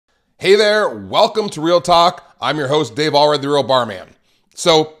Hey there, welcome to Real Talk. I'm your host, Dave Allred, the Real Barman.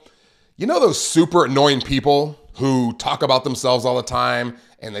 So, you know those super annoying people who talk about themselves all the time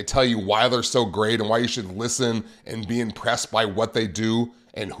and they tell you why they're so great and why you should listen and be impressed by what they do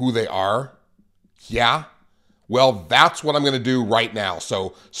and who they are? Yeah? Well, that's what I'm going to do right now.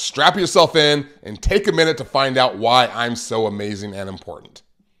 So strap yourself in and take a minute to find out why I'm so amazing and important.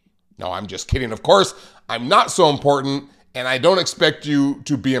 No, I'm just kidding. Of course, I'm not so important and I don't expect you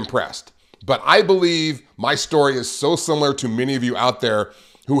to be impressed. But I believe my story is so similar to many of you out there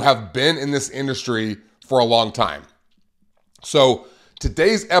who have been in this industry for a long time. So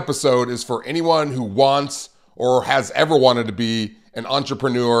today's episode is for anyone who wants or has ever wanted to be an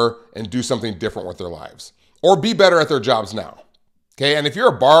entrepreneur and do something different with their lives or be better at their jobs now. Okay, and if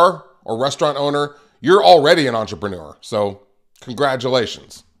you're a bar or restaurant owner, you're already an entrepreneur. So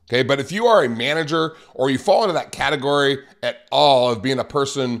congratulations. Okay, but if you are a manager or you fall into that category at all of being a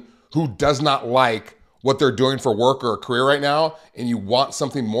person who does not like what they're doing for work or a career right now, and you want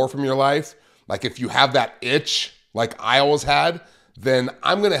something more from your life, like if you have that itch like I always had, then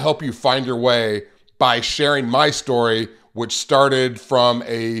I'm gonna help you find your way by sharing my story, which started from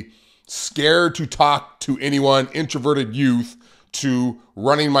a scared to talk to anyone, introverted youth, to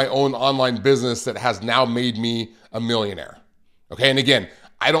running my own online business that has now made me a millionaire. Okay, and again,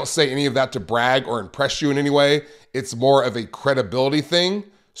 I don't say any of that to brag or impress you in any way. It's more of a credibility thing.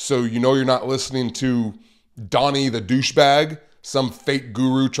 So you know you're not listening to Donnie the douchebag, some fake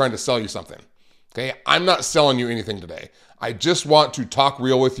guru trying to sell you something. Okay, I'm not selling you anything today. I just want to talk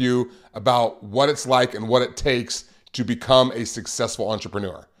real with you about what it's like and what it takes to become a successful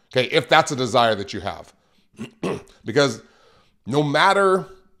entrepreneur. Okay, if that's a desire that you have. Because no matter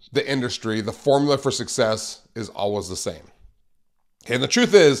the industry, the formula for success is always the same. And the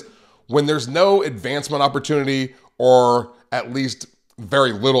truth is, when there's no advancement opportunity, or at least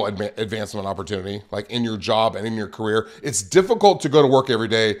very little advancement opportunity, like in your job and in your career, it's difficult to go to work every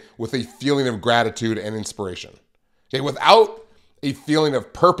day with a feeling of gratitude and inspiration. Okay, without a feeling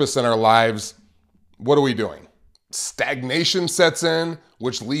of purpose in our lives, what are we doing? Stagnation sets in,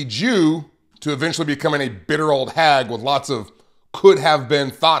 which leads you to eventually becoming a bitter old hag with lots of could have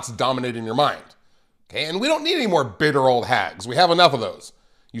been thoughts dominating your mind. Okay, and we don't need any more bitter old hags. We have enough of those.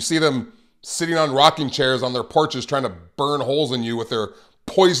 You see them sitting on rocking chairs on their porches trying to burn holes in you with their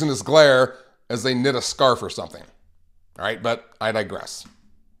poisonous glare as they knit a scarf or something. All right, but I digress.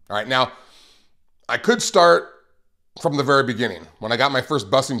 All right, now, I could start from the very beginning when I got my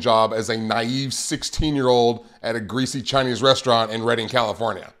first busing job as a naive 16-year-old at a greasy Chinese restaurant in Redding,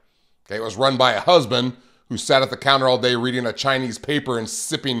 California. Okay, it was run by a husband who sat at the counter all day reading a Chinese paper and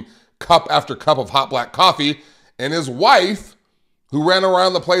sipping cup after cup of hot black coffee, and his wife, who ran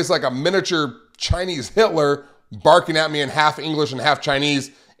around the place like a miniature Chinese Hitler, barking at me in half English and half Chinese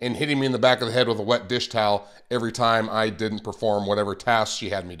and hitting me in the back of the head with a wet dish towel every time I didn't perform whatever task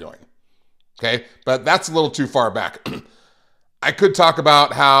she had me doing. Okay, but that's a little too far back. I could talk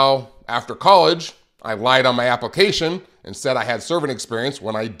about how after college, I lied on my application and said I had servant experience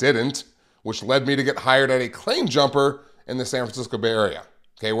when I didn't, which led me to get hired at a claim jumper in the San Francisco Bay Area.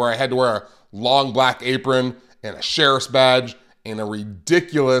 Okay, where I had to wear a long black apron and a sheriff's badge and a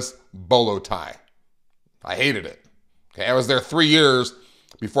ridiculous bolo tie. I hated it. Okay, I was there 3 years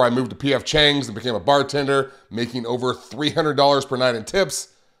before I moved to PF Chang's and became a bartender, making over $300 per night in tips,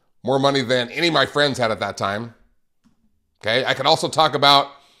 more money than any of my friends had at that time. Okay, I could also talk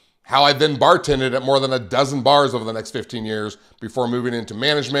about how I then bartended at more than a dozen bars over the next 15 years before moving into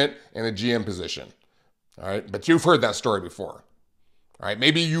management and a GM position. All right, but you've heard that story before. All right,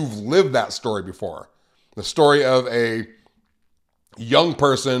 maybe you've lived that story before. The story of a young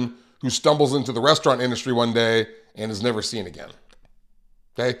person who stumbles into the restaurant industry one day and is never seen again.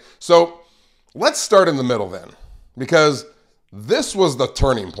 Okay, so let's start in the middle then, because this was the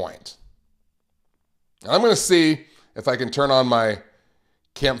turning point. And I'm going to see if I can turn on my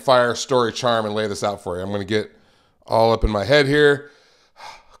campfire story charm and lay this out for you. I'm going to get all up in my head here,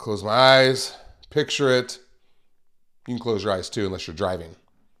 close my eyes, picture it. You can close your eyes too, unless you're driving.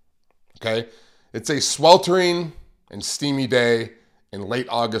 Okay? It's a sweltering and steamy day in late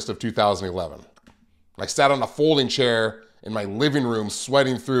August of 2011. I sat on a folding chair in my living room,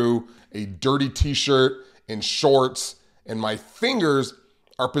 sweating through a dirty t-shirt and shorts, and my fingers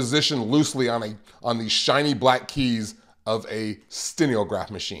are positioned loosely on the shiny black keys of a stenograph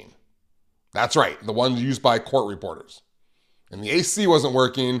machine. That's right, the ones used by court reporters. And the AC wasn't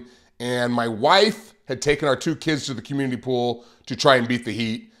working, and my wife had taken our 2 kids to the community pool to try and beat the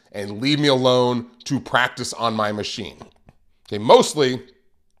heat and leave me alone to practice on my machine. Okay, mostly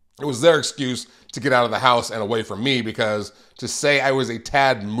It was their excuse to get out of the house and away from me, because to say I was a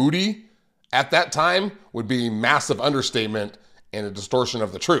tad moody at that time would be a massive understatement and a distortion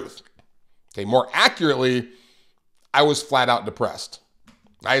of the truth. Okay, more accurately, I was flat out depressed.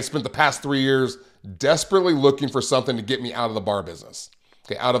 I had spent the past 3 years desperately looking for something to get me out of the bar business.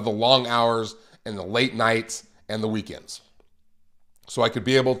 Okay, out of the long hours and the late nights and the weekends. So I could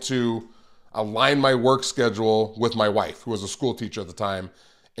be able to align my work schedule with my wife, who was a school teacher at the time,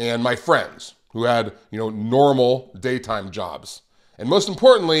 and my friends who had, normal daytime jobs. And most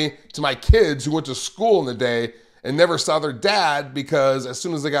importantly, to my kids who went to school in the day and never saw their dad, because as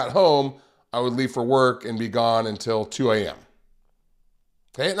soon as they got home, I would leave for work and be gone until 2 a.m.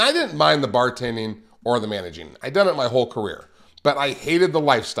 Okay, and I didn't mind the bartending or the managing. I'd done it my whole career, but I hated the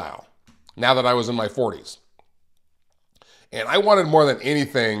lifestyle now that I was in my 40s. And I wanted more than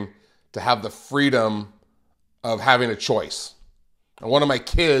anything to have the freedom of having a choice. I wanted my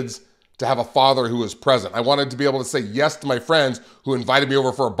kids to have a father who was present. I wanted to be able to say yes to my friends who invited me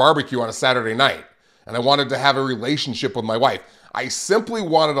over for a barbecue on a Saturday night. And I wanted to have a relationship with my wife. I simply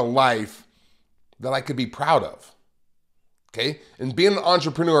wanted a life that I could be proud of. Okay? And being an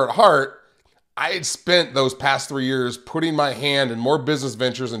entrepreneur at heart, I had spent those past 3 years putting my hand in more business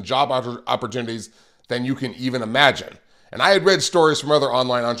ventures and job opportunities than you can even imagine. And I had read stories from other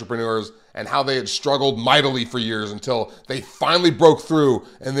online entrepreneurs and how they had struggled mightily for years until they finally broke through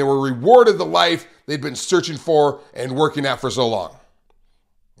and they were rewarded the life they'd been searching for and working at for so long.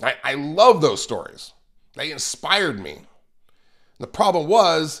 I love those stories. They inspired me. The problem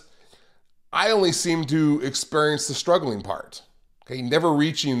was, I only seemed to experience the struggling part, okay, never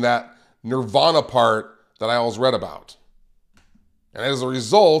reaching that nirvana part that I always read about. And as a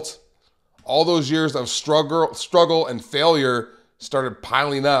result, all those years of struggle and failure started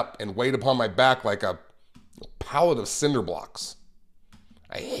piling up and weighed upon my back like a pallet of cinder blocks.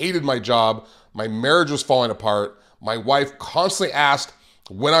 I hated my job. My marriage was falling apart. My wife constantly asked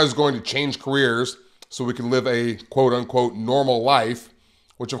when I was going to change careers so we could live a quote unquote normal life,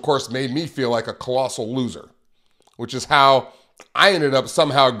 which of course made me feel like a colossal loser, which is how I ended up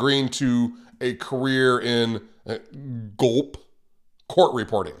somehow agreeing to a career in court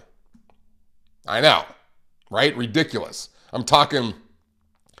reporting. I know, right? Ridiculous. I'm talking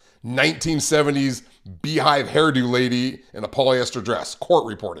 1970s beehive hairdo lady in a polyester dress, court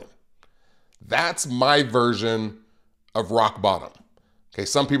reporting. That's my version of rock bottom. Okay,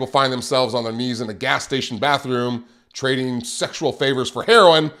 some people find themselves on their knees in a gas station bathroom trading sexual favors for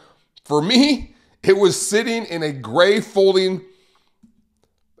heroin. For me, it was sitting in a gray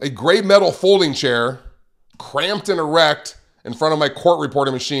metal folding chair, cramped and erect in front of my court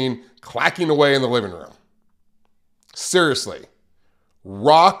reporting machine, clacking away in the living room. Seriously,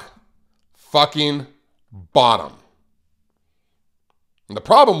 rock fucking bottom. And the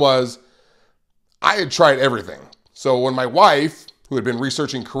problem was, I had tried everything. So when my wife, who had been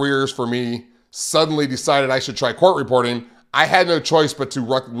researching careers for me, suddenly decided I should try court reporting, I had no choice but to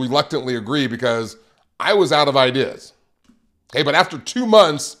reluctantly agree because I was out of ideas. Okay, but after 2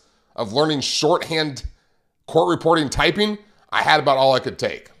 months of learning shorthand court reporting typing, I had about all I could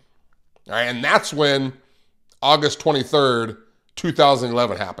take. All right, and that's when August 23rd,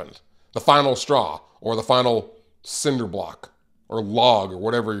 2011 happened. The final straw, or the final cinder block, or log,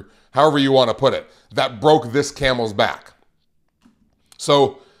 or however you want to put it, that broke this camel's back.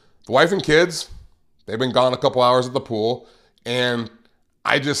 So the wife and kids, they've been gone a couple hours at the pool, and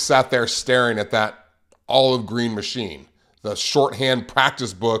I just sat there staring at that olive green machine. The shorthand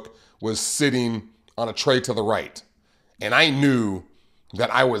practice book was sitting on a tray to the right. And I knew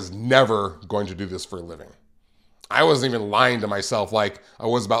that I was never going to do this for a living. I wasn't even lying to myself like I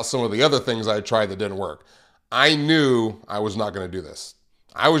was about some of the other things I had tried that didn't work. I knew I was not going to do this.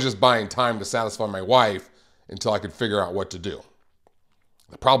 I was just buying time to satisfy my wife until I could figure out what to do.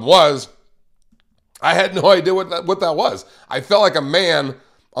 The problem was, I had no idea what that was. I felt like a man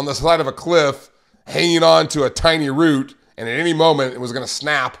on the side of a cliff hanging on to a tiny root, and at any moment it was going to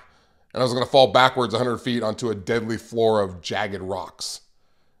snap and I was going to fall backwards 100 feet onto a deadly floor of jagged rocks.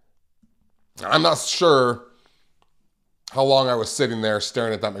 I'm not sure how long I was sitting there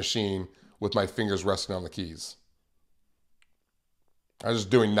staring at that machine with my fingers resting on the keys. I was just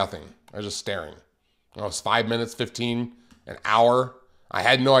doing nothing. I was just staring. It was 5 minutes, 15, an hour. I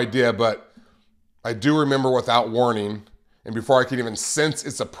had no idea, but I do remember without warning, and before I could even sense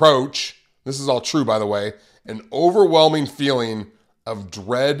its approach, this is all true, by the way, an overwhelming feeling of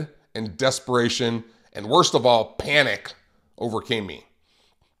dread and desperation, and worst of all, panic overcame me.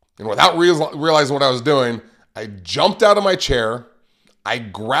 And without realizing what I was doing, I jumped out of my chair, I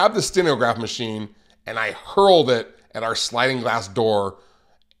grabbed the stenograph machine, and I hurled it at our sliding glass door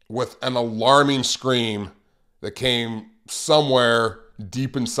with an alarming scream that came somewhere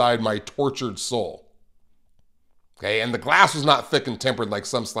deep inside my tortured soul. Okay, and the glass was not thick and tempered like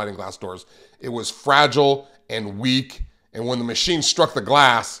some sliding glass doors. It was fragile and weak, and when the machine struck the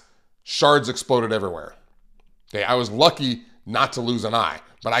glass, shards exploded everywhere. Okay, I was lucky not to lose an eye,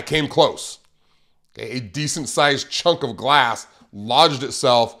 but I came close. Okay, a decent-sized chunk of glass lodged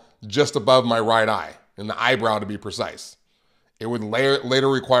itself just above my right eye, in the eyebrow to be precise. It would later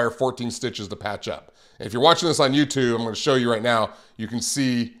require 14 stitches to patch up. And if you're watching this on YouTube, I'm going to show you right now, you can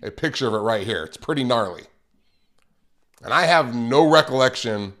see a picture of it right here. It's pretty gnarly. And I have no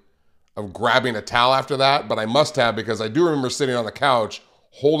recollection of grabbing a towel after that, but I must have, because I do remember sitting on the couch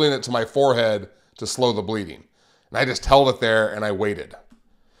holding it to my forehead to slow the bleeding. And I just held it there and I waited.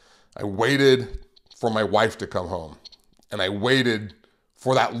 I waited for my wife to come home. And I waited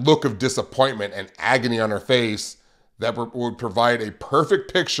for that look of disappointment and agony on her face that would provide a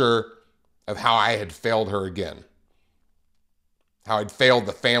perfect picture of how I had failed her again. How I'd failed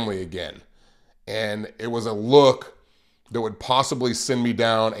the family again. And it was a look that would possibly send me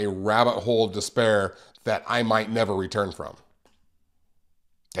down a rabbit hole of despair that I might never return from.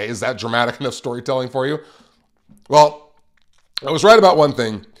 Okay, is that dramatic enough storytelling for you? Well, I was right about one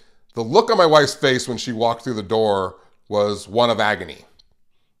thing. The look on my wife's face when she walked through the door was one of agony.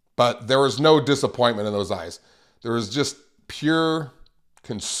 But there was no disappointment in those eyes. There was just pure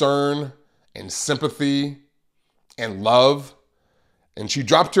concern and sympathy and love. And she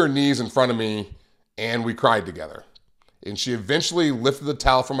dropped to her knees in front of me and we cried together. And she eventually lifted the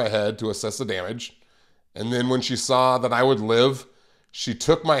towel from my head to assess the damage. And then when she saw that I would live, she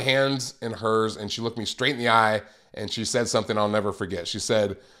took my hands in hers and she looked me straight in the eye and she said something I'll never forget. She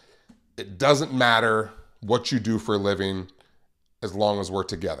said, "It doesn't matter what you do for a living as long as we're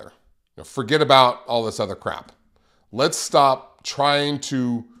together. Forget about all this other crap. Let's stop trying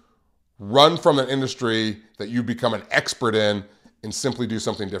to run from an industry that you become an expert in and simply do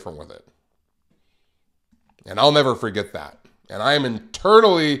something different with it." And I'll never forget that. And I am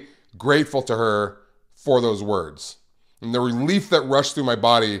eternally grateful to her for those words. And the relief that rushed through my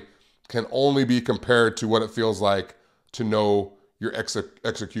body can only be compared to what it feels like to know your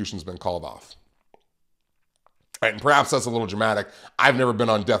execution's been called off. Right, and perhaps that's a little dramatic. I've never been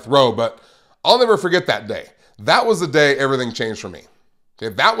on death row, but I'll never forget that day. That was the day everything changed for me.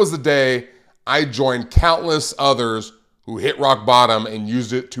 Okay, that was the day I joined countless others who hit rock bottom and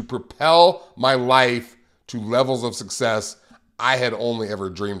used it to propel my life to levels of success I had only ever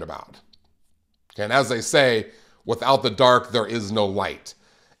dreamed about. Okay, and as they say, without the dark, there is no light.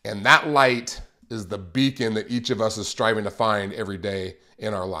 And that light is the beacon that each of us is striving to find every day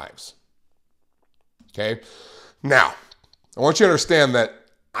in our lives. Okay? Now, I want you to understand that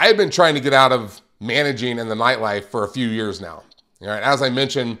I have been trying to get out of managing in the nightlife for a few years now. All right, as I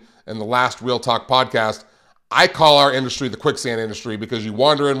mentioned in the last Real Talk podcast, I call our industry the quicksand industry because you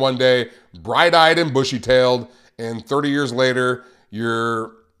wander in one day, bright-eyed and bushy-tailed, and 30 years later,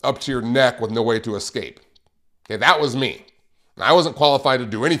 you're up to your neck with no way to escape. Okay, that was me. And I wasn't qualified to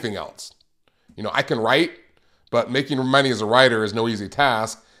do anything else. You know, I can write, but making money as a writer is no easy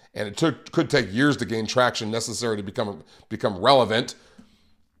task, and it could take years to gain traction necessary to become relevant.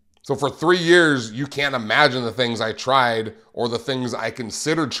 So for 3 years, you can't imagine the things I tried or the things I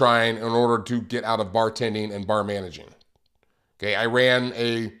considered trying in order to get out of bartending and bar managing. Okay, I ran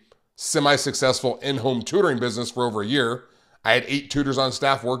a semi-successful in-home tutoring business for over a year. I had 8 tutors on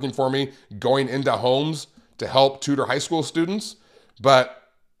staff working for me, going into homes to help tutor high school students, but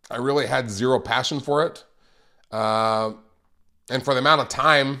I really had zero passion for it. And for the amount of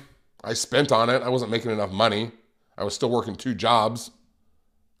time I spent on it, I wasn't making enough money. I was still working 2 jobs.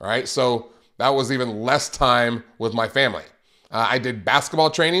 All right, so that was even less time with my family. I did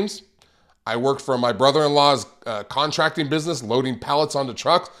basketball trainings. I worked for my brother-in-law's contracting business, loading pallets onto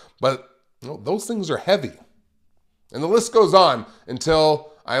trucks, but you know, those things are heavy. And the list goes on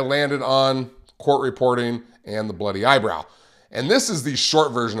until I landed on court reporting and the bloody eyebrow. And this is the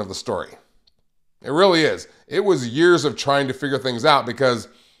short version of the story. It really is. It was years of trying to figure things out because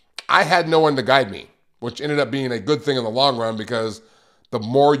I had no one to guide me, which ended up being a good thing in the long run because the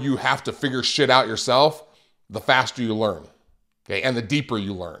more you have to figure shit out yourself, the faster you learn, okay, and the deeper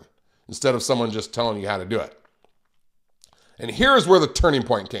you learn, instead of someone just telling you how to do it. And here's where the turning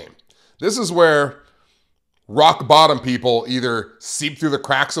point came. This is where rock bottom people either seep through the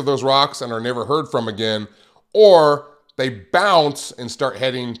cracks of those rocks and are never heard from again, or they bounce and start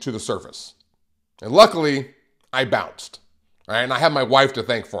heading to the surface. And luckily, I bounced, all right? And I have my wife to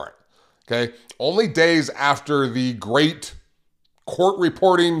thank for it, okay? Only days after the great court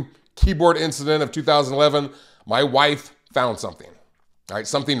reporting keyboard incident of 2011, my wife found something. right?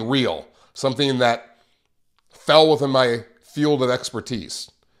 Something real, something that fell within my field of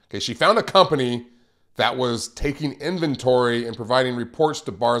expertise. Okay, she found a company that was taking inventory and providing reports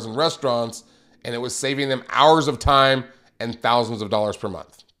to bars and restaurants, and it was saving them hours of time and thousands of dollars per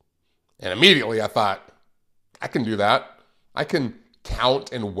month. And immediately I thought, I can do that. I can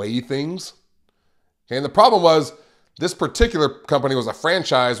count and weigh things. Okay, and the problem was this particular company was a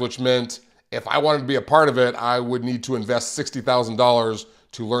franchise, which meant if I wanted to be a part of it, I would need to invest $60,000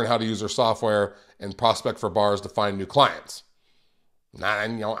 to learn how to use their software and prospect for bars to find new clients. And,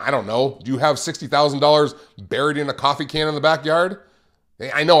 I don't know. Do you have $60,000 buried in a coffee can in the backyard?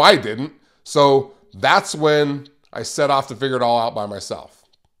 I know I didn't. So that's when I set off to figure it all out by myself.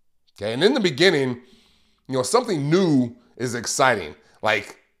 Okay, and in the beginning, something new is exciting,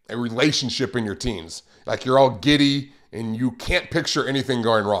 like a relationship in your teens. Like you're all giddy and you can't picture anything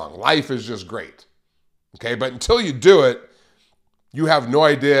going wrong. Life is just great. Okay, but until you do it, you have no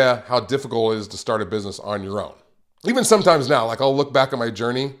idea how difficult it is to start a business on your own. Even sometimes now, like I'll look back at my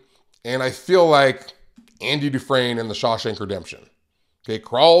journey and I feel like Andy Dufresne in the Shawshank Redemption. Okay,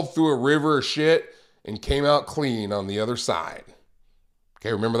 crawled through a river of shit and came out clean on the other side.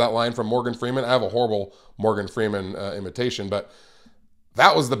 Okay, remember that line from Morgan Freeman? I have a horrible Morgan Freeman imitation, but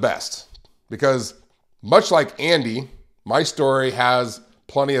that was the best because much like Andy, my story has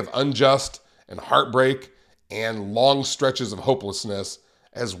plenty of unjust and heartbreak and long stretches of hopelessness,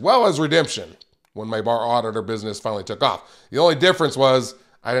 as well as redemption when my bar auditor business finally took off. The only difference was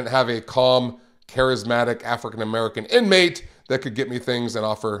I didn't have a calm, charismatic African-American inmate that could get me things and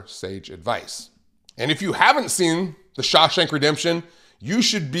offer sage advice. And if you haven't seen The Shawshank Redemption, you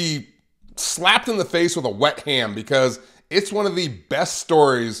should be slapped in the face with a wet ham because it's one of the best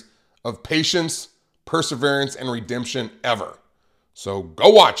stories of patience, perseverance, and redemption ever. So go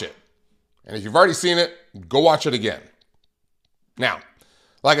watch it. And if you've already seen it, go watch it again. Now,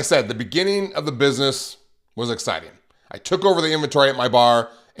 like I said, the beginning of the business was exciting. I took over the inventory at my bar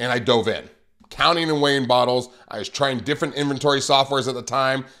and I dove in. Counting and weighing bottles. I was trying different inventory softwares at the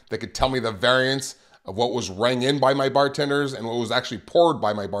time that could tell me the variance of what was rang in by my bartenders and what was actually poured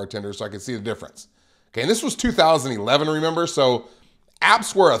by my bartenders so I could see the difference. Okay, and this was 2011, remember? So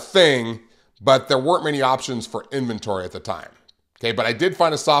apps were a thing, but there weren't many options for inventory at the time. Okay, but I did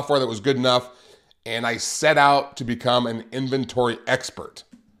find a software that was good enough and I set out to become an inventory expert.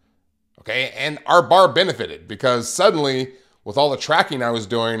 Okay, and our bar benefited because suddenly with all the tracking I was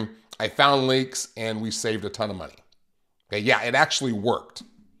doing, I found leaks and we saved a ton of money. Okay, yeah, it actually worked.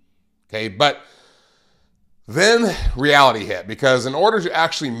 Okay, but then reality hit because in order to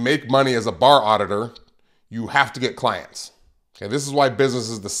actually make money as a bar auditor, you have to get clients. Okay, this is why business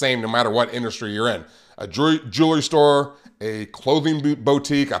is the same no matter what industry you're in. A jewelry store, a clothing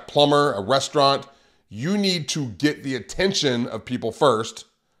boutique, a plumber, a restaurant. You need to get the attention of people first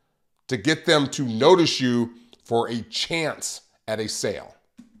to get them to notice you for a chance at a sale.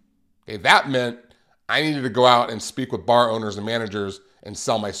 Okay, that meant I needed to go out and speak with bar owners and managers and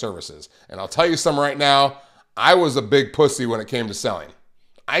sell my services. And I'll tell you something right now, I was a big pussy when it came to selling.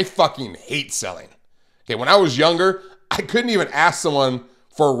 I fucking hate selling. Okay, when I was younger, I couldn't even ask someone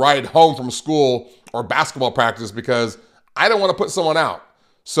for a ride home from school or basketball practice because I didn't want to put someone out.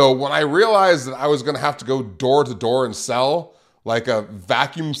 So when I realized that I was going to have to go door to door and sell like a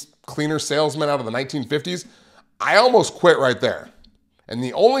vacuum cleaner salesman out of the 1950s, I almost quit right there. And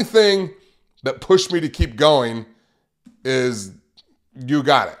the only thing that pushed me to keep going is you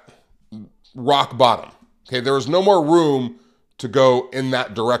got it. Rock bottom. Okay, there was no more room to go in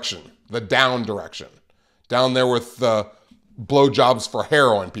that direction, the down direction. Down there with the blowjobs for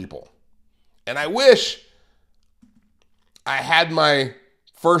heroin people. And I wish I had my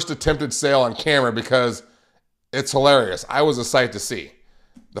first attempted sale on camera because it's hilarious. I was a sight to see.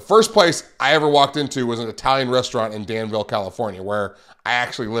 The first place I ever walked into was an Italian restaurant in Danville, California, where I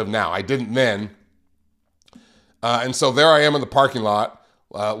actually live now. I didn't then. And so there I am in the parking lot,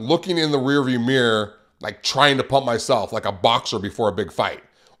 looking in the rearview mirror, like trying to pump myself like a boxer before a big fight.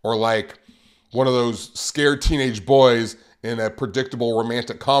 Or like one of those scared teenage boys in a predictable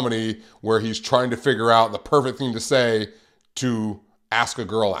romantic comedy where he's trying to figure out the perfect thing to say to ask a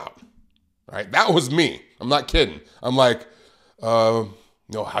girl out. Right? That was me. I'm not kidding. I'm like,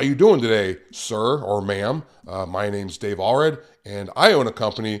 how you doing today, sir or ma'am? My name's Dave Allred, and I own a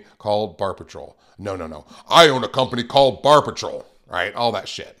company called Bar Patrol. No. I own a company called Bar Patrol, right? All that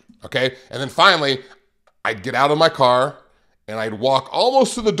shit, okay? And then finally, I'd get out of my car, and I'd walk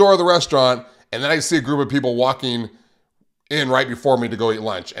almost to the door of the restaurant, and then I'd see a group of people walking in right before me to go eat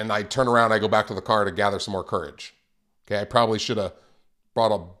lunch, and I'd turn around, I'd go back to the car to gather some more courage. Okay, I probably should have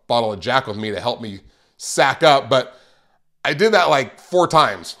brought a bottle of Jack with me to help me sack up, but I did that like 4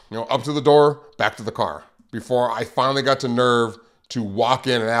 times, up to the door, back to the car, before I finally got to nerve to walk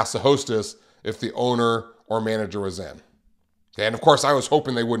in and ask the hostess if the owner or manager was in. Okay, and of course, I was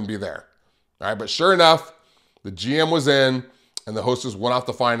hoping they wouldn't be there. All right, but sure enough, the GM was in, and the hostess went off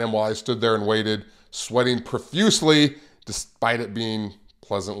to find him while I stood there and waited, sweating profusely, despite it being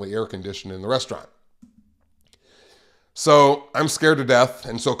pleasantly air-conditioned in the restaurant. So I'm scared to death,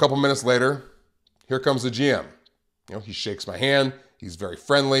 and so a couple minutes later, here comes the GM. He shakes my hand, he's very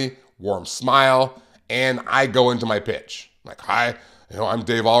friendly, warm smile, and I go into my pitch. I'm like, hi, I'm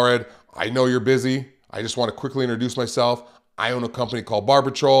Dave Allred. I know you're busy. I just want to quickly introduce myself. I own a company called Bar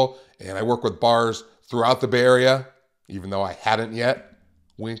Patrol, and I work with bars throughout the Bay Area, even though I hadn't yet.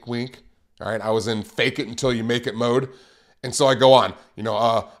 Wink, wink. All right, I was in fake it until you make it mode. And so I go on,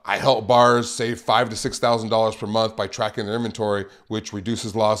 I help bars save $5,000 to $6,000 per month by tracking their inventory, which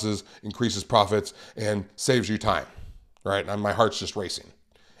reduces losses, increases profits, and saves you time, right? And my heart's just racing.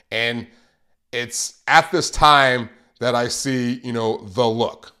 And it's at this time that I see, the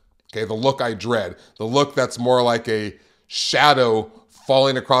look, okay? The look I dread, the look that's more like a shadow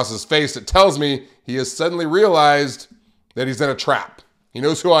falling across his face. It tells me he has suddenly realized that he's in a trap. He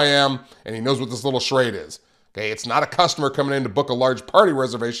knows who I am, and he knows what this little charade is. Okay, it's not a customer coming in to book a large party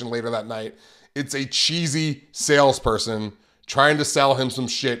reservation later that night. It's a cheesy salesperson trying to sell him some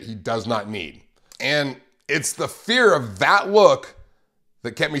shit he does not need. And it's the fear of that look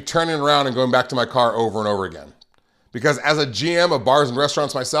that kept me turning around and going back to my car over and over again. Because as a GM of bars and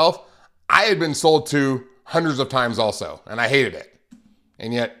restaurants myself, I had been sold to hundreds of times also, and I hated it.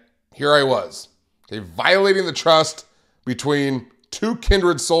 And yet, here I was, okay, violating the trust between 2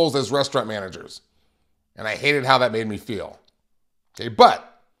 kindred souls as restaurant managers. And I hated how that made me feel. Okay,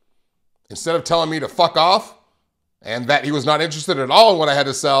 but instead of telling me to fuck off and that he was not interested at all in what I had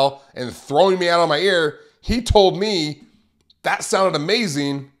to sell and throwing me out of my ear, he told me that sounded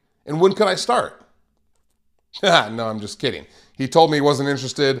amazing and when could I start? No, I'm just kidding. He told me he wasn't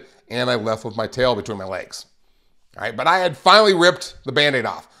interested and I left with my tail between my legs. All right, but I had finally ripped the Band-Aid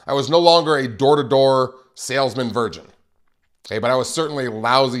off. I was no longer a door-to-door salesman virgin. Okay, but I was certainly a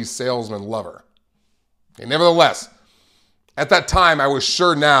lousy salesman lover. Okay, nevertheless, at that time, I was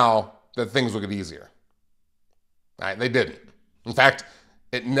sure now that things would get easier. All right, they didn't. In fact,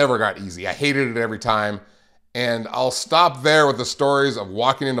 it never got easy. I hated it every time. And I'll stop there with the stories of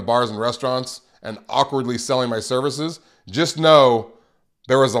walking into bars and restaurants and awkwardly selling my services. Just know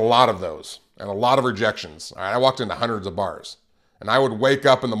there was a lot of those and a lot of rejections. All right, I walked into hundreds of bars. And I would wake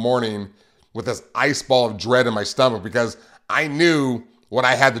up in the morning with this ice ball of dread in my stomach because I knew what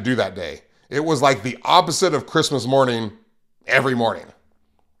I had to do that day. It was like the opposite of Christmas morning every morning.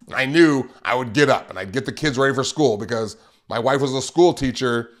 I knew I would get up and I'd get the kids ready for school because my wife was a school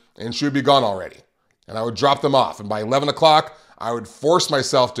teacher and she would be gone already. And I would drop them off. And by 11 o'clock, I would force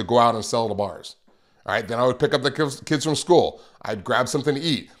myself to go out and sell to bars. All right, then I would pick up the kids from school. I'd grab something to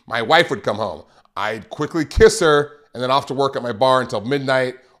eat. My wife would come home. I'd quickly kiss her and then off to work at my bar until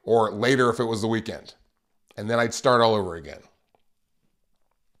midnight or later if it was the weekend. And then I'd start all over again.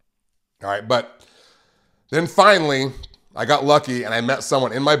 All right, but then finally, I got lucky and I met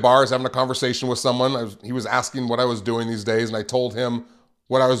someone in my bar. I was having a conversation with someone. He was asking what I was doing these days, and I told him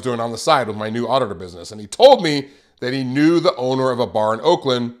what I was doing on the side with my new auditor business. And he told me that he knew the owner of a bar in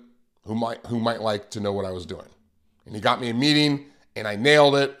Oakland who might like to know what I was doing. And he got me a meeting, and I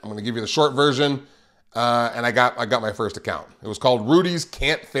nailed it. I'm going to give you the short version, and I got my first account. It was called Rudy's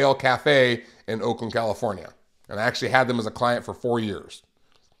Can't Fail Cafe in Oakland, California. And I actually had them as a client for 4 years.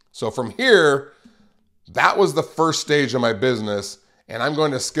 So from here, that was the first stage of my business, and I'm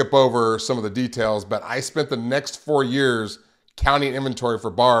going to skip over some of the details, but I spent the next 4 years counting inventory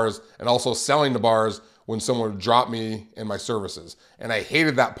for bars and also selling to bars when someone would drop me in my services. And I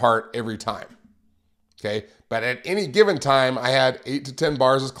hated that part every time, okay? But at any given time, I had 8 to 10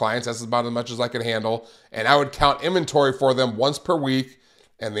 bars as clients. That's about as much as I could handle. And I would count inventory for them once per week,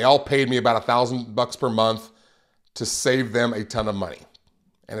 and they all paid me about $1,000 per month to save them a ton of money.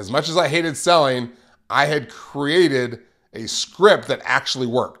 And as much as I hated selling, I had created a script that actually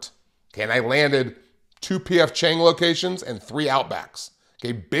worked. Okay, and I landed 2 PF Chang locations and 3 Outbacks.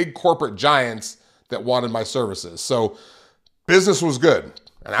 Okay, big corporate giants that wanted my services. So business was good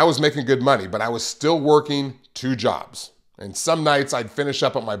and I was making good money, but I was still working 2 jobs. And some nights I'd finish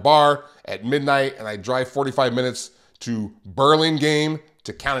up at my bar at midnight and I'd drive 45 minutes to Burlingame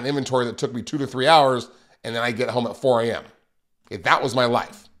to count an inventory that took me 2 to 3 hours, and then I'd get home at 4 a.m. Okay, that was my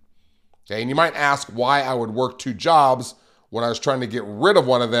life. Okay, and you might ask why I would work 2 jobs when I was trying to get rid of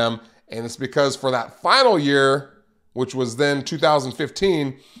one of them. And it's because for that final year, which was then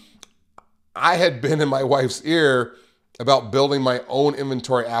 2015, I had been in my wife's ear about building my own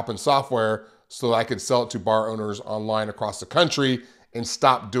inventory app and software so that I could sell it to bar owners online across the country and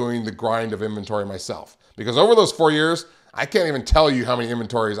stop doing the grind of inventory myself. Because over those 4 years, I can't even tell you how many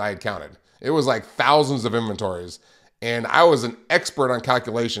inventories I had counted. It was like thousands of inventories. And I was an expert on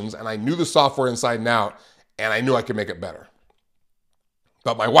calculations, and I knew the software inside and out, and I knew I could make it better.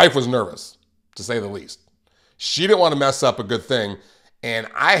 But my wife was nervous, to say the least. She didn't want to mess up a good thing, and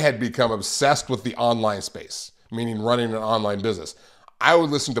I had become obsessed with the online space, meaning running an online business. I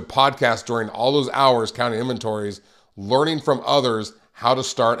would listen to podcasts during all those hours counting inventories, learning from others how to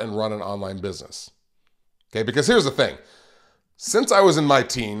start and run an online business. Okay, because here's the thing. Since I was in my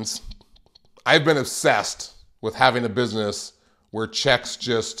teens, I've been obsessed with having a business where checks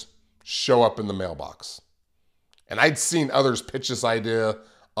just show up in the mailbox. And I'd seen others pitch this idea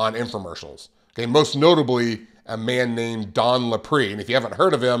on infomercials. Okay, most notably, a man named Don Lapre. And if you haven't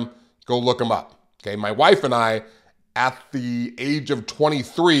heard of him, go look him up. Okay, my wife and I, at the age of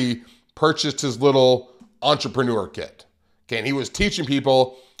 23, purchased his little entrepreneur kit. Okay, and he was teaching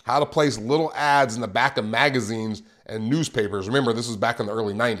people how to place little ads in the back of magazines and newspapers. Remember, this was back in the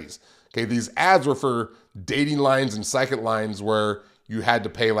early 90s. Okay, these ads were for dating lines and psychic lines where you had to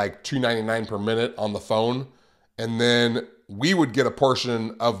pay like $2.99 per minute on the phone. And then we would get a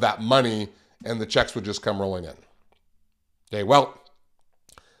portion of that money and the checks would just come rolling in. Okay, well,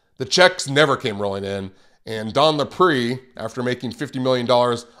 the checks never came rolling in. And Don Lapre, after making $50 million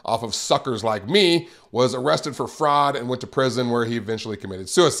off of suckers like me, was arrested for fraud and went to prison where he eventually committed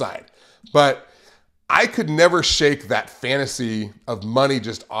suicide. But I could never shake that fantasy of money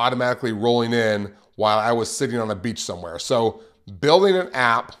just automatically rolling in while I was sitting on a beach somewhere. So building an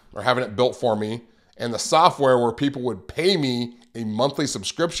app or having it built for me and the software where people would pay me a monthly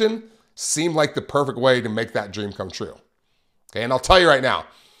subscription seemed like the perfect way to make that dream come true. Okay, and I'll tell you right now,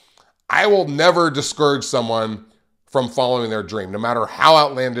 I will never discourage someone from following their dream, no matter how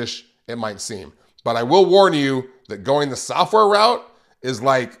outlandish it might seem. But I will warn you that going the software route is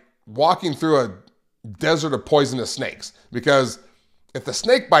like walking through a desert of poisonous snakes, because if the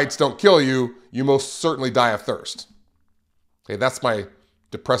snake bites don't kill you, you most certainly die of thirst. Okay, that's my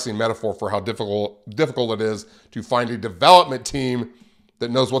depressing metaphor for how difficult it is to find a development team that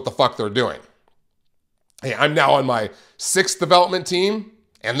knows what the fuck they're doing. Hey, I'm now on my 6th development team,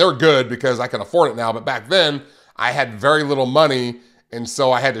 and they're good because I can afford it now. But back then, I had very little money, and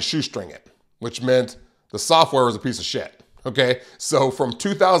so I had to shoestring it, which meant the software was a piece of shit. Okay, so from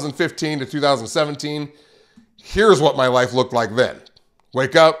 2015 to 2017, here's what my life looked like then.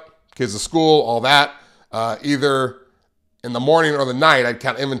 Wake up, kids to school, all that. Either in the morning or the night, I'd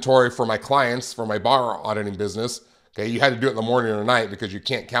count inventory for my clients, for my bar auditing business. Okay, you had to do it in the morning or the night because you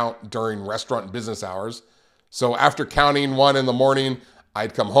can't count during restaurant business hours. So after counting one in the morning,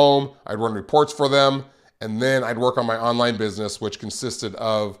 I'd come home, I'd run reports for them, and then I'd work on my online business, which consisted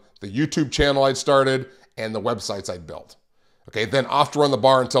of the YouTube channel I'd started and the websites I'd built. Okay, then off to run the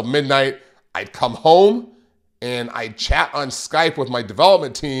bar until midnight. I'd come home and I'd chat on Skype with my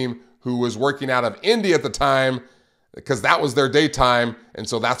development team who was working out of India at the time because that was their daytime, and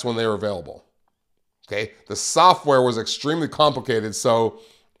so that's when they were available. Okay, the software was extremely complicated, so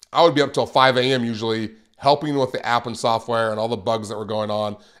I would be up till 5 a.m. usually helping with the app and software and all the bugs that were going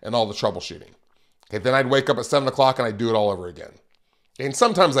on and all the troubleshooting. Okay, then I'd wake up at 7 o'clock and I'd do it all over again. And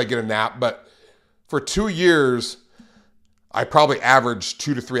sometimes I get a nap, but for 2 years, I probably averaged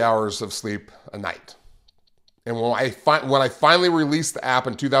 2 to 3 hours of sleep a night. And when I finally released the app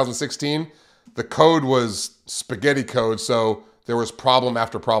in 2016, the code was spaghetti code, so there was problem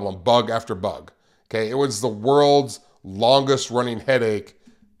after problem, bug after bug. Okay, it was the world's longest running headache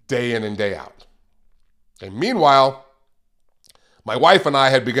day in and day out. Okay, meanwhile, my wife and I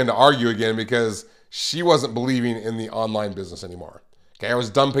had begun to argue again because she wasn't believing in the online business anymore. Okay, I was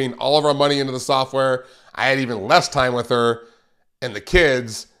dumping all of our money into the software. I had even less time with her and the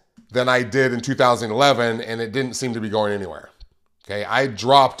kids than I did in 2011, and it didn't seem to be going anywhere. Okay, I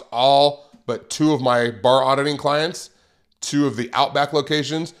dropped all but 2 of my bar auditing clients, 2 of the Outback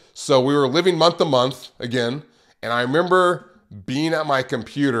locations. So we were living month to month again. And I remember being at my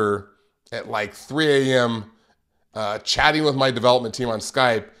computer at like 3 a.m. Chatting with my development team on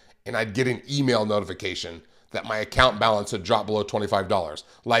Skype, and I'd get an email notification that my account balance had dropped below $25.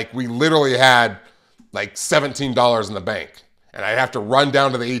 Like we literally had like $17 in the bank. And I'd have to run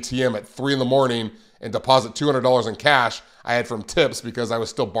down to the ATM at 3 in the morning and deposit $200 in cash I had from tips because I was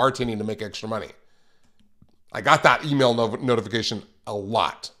still bartending to make extra money. I got that email notification a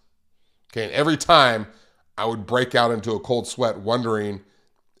lot. Okay, and every time I would break out into a cold sweat wondering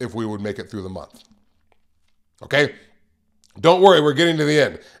if we would make it through the month. Okay, don't worry, we're getting to the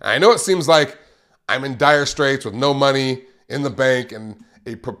end. I know it seems like I'm in dire straits with no money in the bank and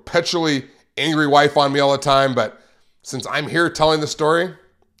a perpetually angry wife on me all the time. But since I'm here telling the story,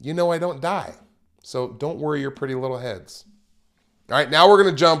 you know I don't die. So don't worry your pretty little heads. All right, now we're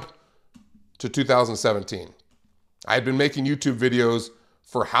going to jump to 2017. I had been making YouTube videos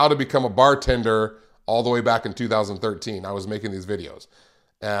for how to become a bartender all the way back in 2013. I was making these videos.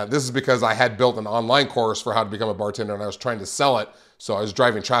 This is because I had built an online course for how to become a bartender and I was trying to sell it, so I was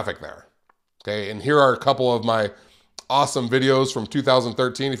driving traffic there. Okay, and here are a couple of my awesome videos from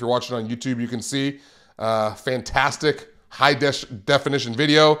 2013. If you're watching on YouTube, you can see fantastic high definition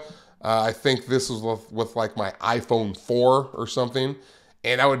video. I think this was with like my iPhone 4 or something.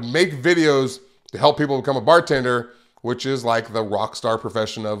 And I would make videos to help people become a bartender, which is like the rock star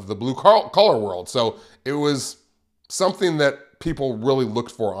profession of the blue collar world. So it was something that people really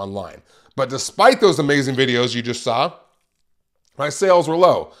looked for online. But despite those amazing videos you just saw, my sales were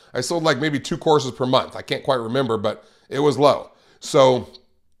low. I sold like maybe 2 courses per month. I can't quite remember, but it was low. So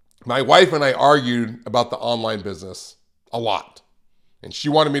my wife and I argued about the online business a lot. And she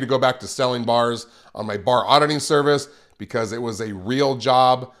wanted me to go back to selling bars on my bar auditing service because it was a real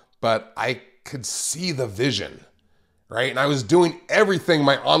job, but I could see the vision, right? And I was doing everything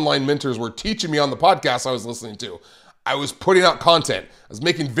my online mentors were teaching me on the podcast I was listening to. I was putting out content. I was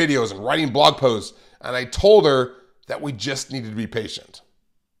making videos and writing blog posts. And I told her that we just needed to be patient.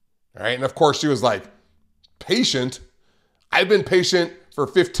 All right. And of course she was like, patient? I've been patient for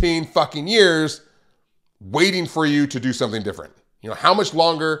 15 fucking years waiting for you to do something different. You know, how much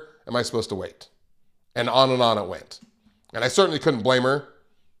longer am I supposed to wait? And on it went. And I certainly couldn't blame her.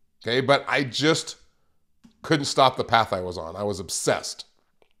 Okay. But I just couldn't stop the path I was on. I was obsessed.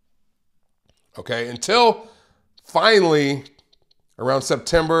 Okay. Until finally around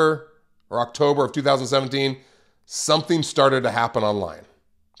September or October of 2017, something started to happen online.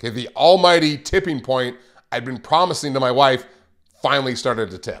 Okay, the almighty tipping point I'd been promising to my wife finally started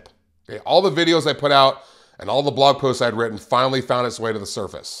to tip. Okay, all the videos I put out and all the blog posts I'd written finally found its way to the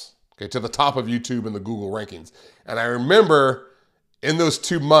surface, okay, to the top of YouTube and the Google rankings. And I remember in those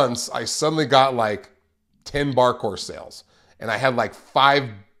 2 months, I suddenly got like 10 bar course sales. And I had like 5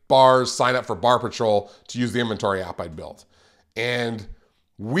 bars sign up for Bar Patrol to use the inventory app I'd built. And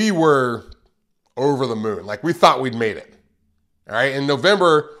we were over the moon. Like we thought we'd made it. All right. In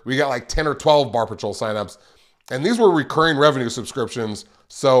November, we got like 10 or 12 Bar Patrol signups. And these were recurring revenue subscriptions.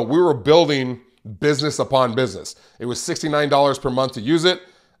 So we were building business upon business. It was $69 per month to use it.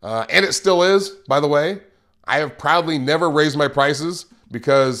 And it still is, by the way. I have proudly never raised my prices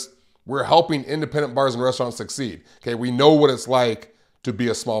because we're helping independent bars and restaurants succeed. Okay. We know what it's like to be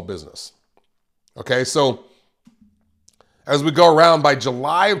a small business. Okay. So as we go around, by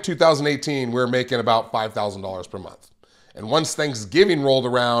July of 2018, we're making about $5,000 per month. And once Thanksgiving rolled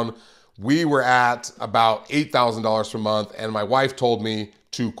around, we were at about $8,000 per month. And my wife told me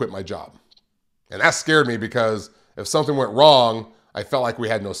to quit my job. And that scared me because if something went wrong, I felt like we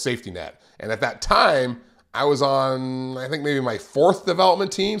had no safety net. And at that time, I was on, I think maybe my 4th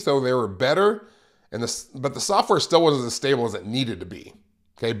development team. So they were better. But the software still wasn't as stable as it needed to be.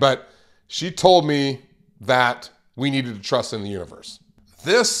 Okay. But she told me that we needed to trust in the universe.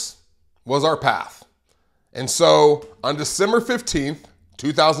 This was our path. And so on December 15th,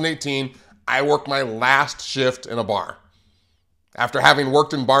 2018, I worked my last shift in a bar after having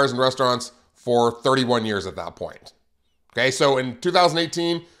worked in bars and restaurants for 31 years at that point. Okay, so in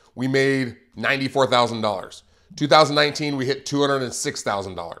 2018, we made $94,000. 2019, we hit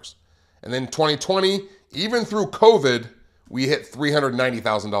 $206,000. And then 2020, even through COVID, we hit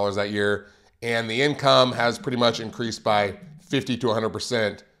 $390,000 that year. And the income has pretty much increased by 50 to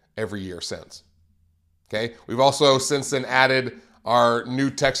 100% every year since. Okay. We've also since then added our new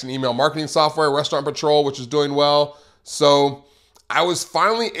text and email marketing software, Restaurant Patrol, which is doing well. So I was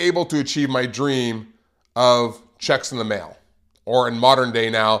finally able to achieve my dream of checks in the mail, or in modern day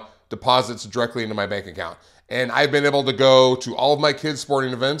now, deposits directly into my bank account. And I've been able to go to all of my kids'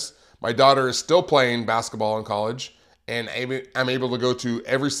 sporting events. My daughter is still playing basketball in college, and I'm able to go to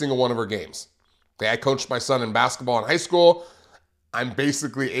every single one of her games. Okay, I coached my son in basketball in high school. I'm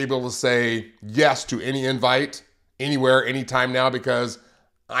basically able to say yes to any invite, anywhere, anytime now, because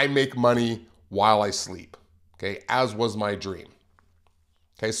I make money while I sleep. Okay, as was my dream.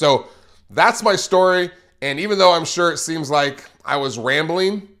 Okay, so that's my story. And even though I'm sure it seems like I was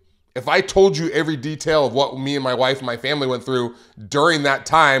rambling, if I told you every detail of what me and my wife and my family went through during that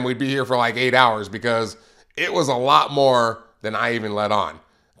time, we'd be here for like 8 hours because it was a lot more than I even let on.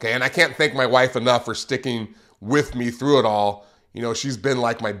 Okay, and I can't thank my wife enough for sticking with me through it all. You know, she's been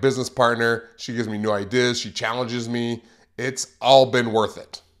like my business partner. She gives me new ideas. She challenges me. It's all been worth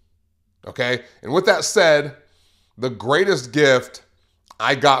it. Okay? And with that said, the greatest gift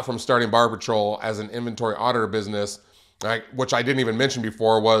I got from starting Bar Patrol as an inventory auditor business, which I didn't even mention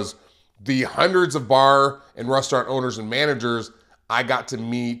before, was the hundreds of bar and restaurant owners and managers I got to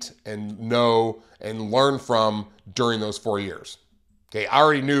meet and know and learn from during those 4 years. Okay, I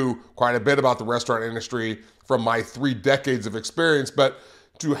already knew quite a bit about the restaurant industry from my 3 decades of experience, but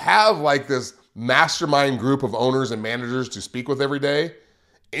to have like this mastermind group of owners and managers to speak with every day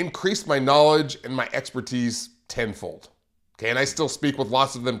increased my knowledge and my expertise tenfold. Okay, and I still speak with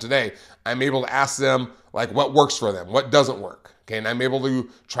lots of them today. I'm able to ask them like what works for them, what doesn't work. Okay, and I'm able to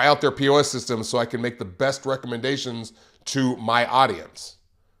try out their POS systems so I can make the best recommendations to my audience.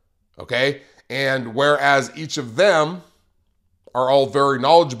 Okay, and whereas each of them are all very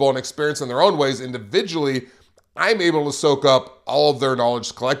knowledgeable and experienced in their own ways individually, I'm able to soak up all of their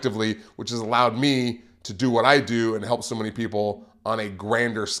knowledge collectively, which has allowed me to do what I do and help so many people on a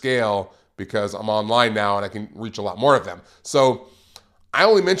grander scale because I'm online now and I can reach a lot more of them. So I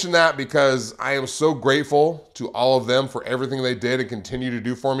only mention that because I am so grateful to all of them for everything they did and continue to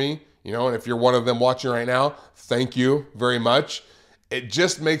do for me. You know, and if you're one of them watching right now, thank you very much. It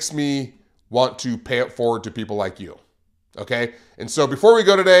just makes me want to pay it forward to people like you. Okay? And so before we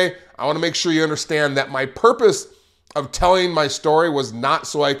go today, I want to make sure you understand that my purpose of telling my story was not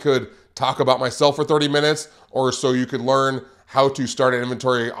so I could talk about myself for 30 minutes or so you could learn how to start an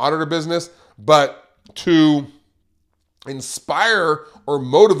inventory auditor business, but to inspire or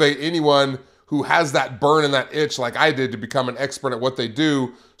motivate anyone who has that burn and that itch like I did to become an expert at what they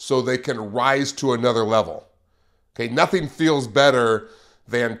do so they can rise to another level. Okay, nothing feels better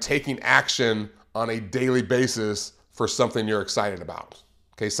than taking action on a daily basis for something you're excited about.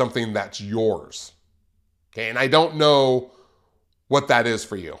 Okay, something that's yours. Okay, and I don't know what that is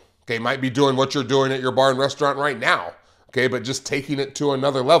for you. Okay, might be doing what you're doing at your bar and restaurant right now. Okay, but just taking it to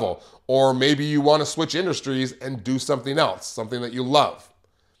another level. Or maybe you want to switch industries and do something else, something that you love.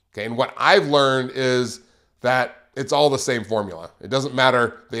 Okay, and what I've learned is that it's all the same formula. It doesn't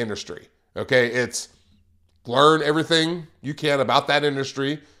matter the industry. Okay, it's learn everything you can about that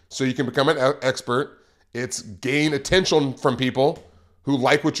industry so you can become an expert. It's gain attention from people who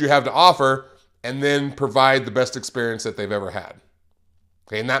like what you have to offer and then provide the best experience that they've ever had.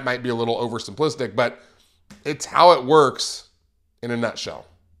 Okay, and that might be a little oversimplistic, but it's how it works in a nutshell.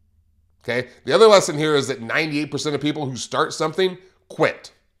 Okay, the other lesson here is that 98% of people who start something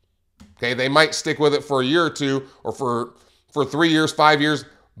quit. Okay, they might stick with it for a year or two or for 3 years, 5 years,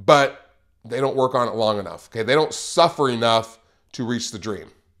 but they don't work on it long enough. Okay, they don't suffer enough to reach the dream.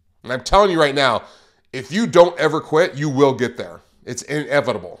 And I'm telling you right now, if you don't ever quit, you will get there. It's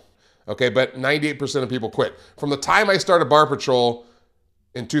inevitable. Okay, but 98% of people quit. From the time I started Bar Patrol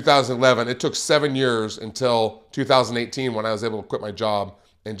in 2011, it took 7 years until 2018 when I was able to quit my job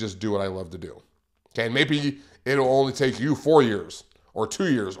and just do what I love to do. Okay, and maybe it'll only take you 4 years or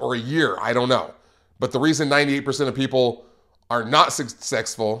 2 years or a year, I don't know. But the reason 98% of people are not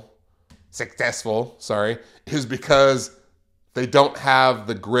successful, is because they don't have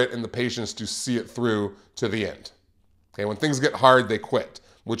the grit and the patience to see it through to the end. Okay, when things get hard, they quit,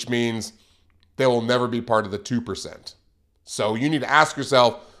 which means they will never be part of the 2%. So you need to ask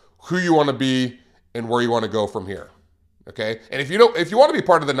yourself who you want to be and where you want to go from here. Okay? And if you want to be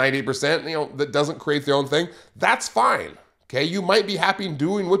part of the 98%, that doesn't create their own thing, that's fine. Okay? You might be happy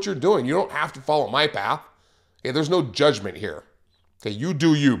doing what you're doing. You don't have to follow my path. Okay? There's no judgment here. Okay? You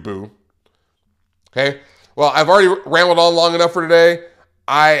do you, boo. Okay? Well, I've already rambled on long enough for today.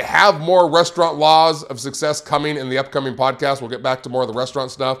 I have more restaurant laws of success coming in the upcoming podcast. We'll get back to more of the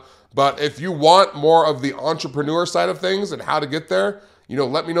restaurant stuff. But if you want more of the entrepreneur side of things and how to get there,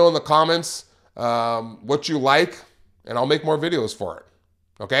 let me know in the comments what you like, and I'll make more videos for it.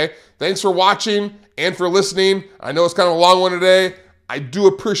 Okay? Thanks for watching and for listening. I know it's kind of a long one today. I do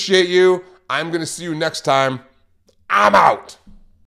appreciate you. I'm going to see you next time. I'm out.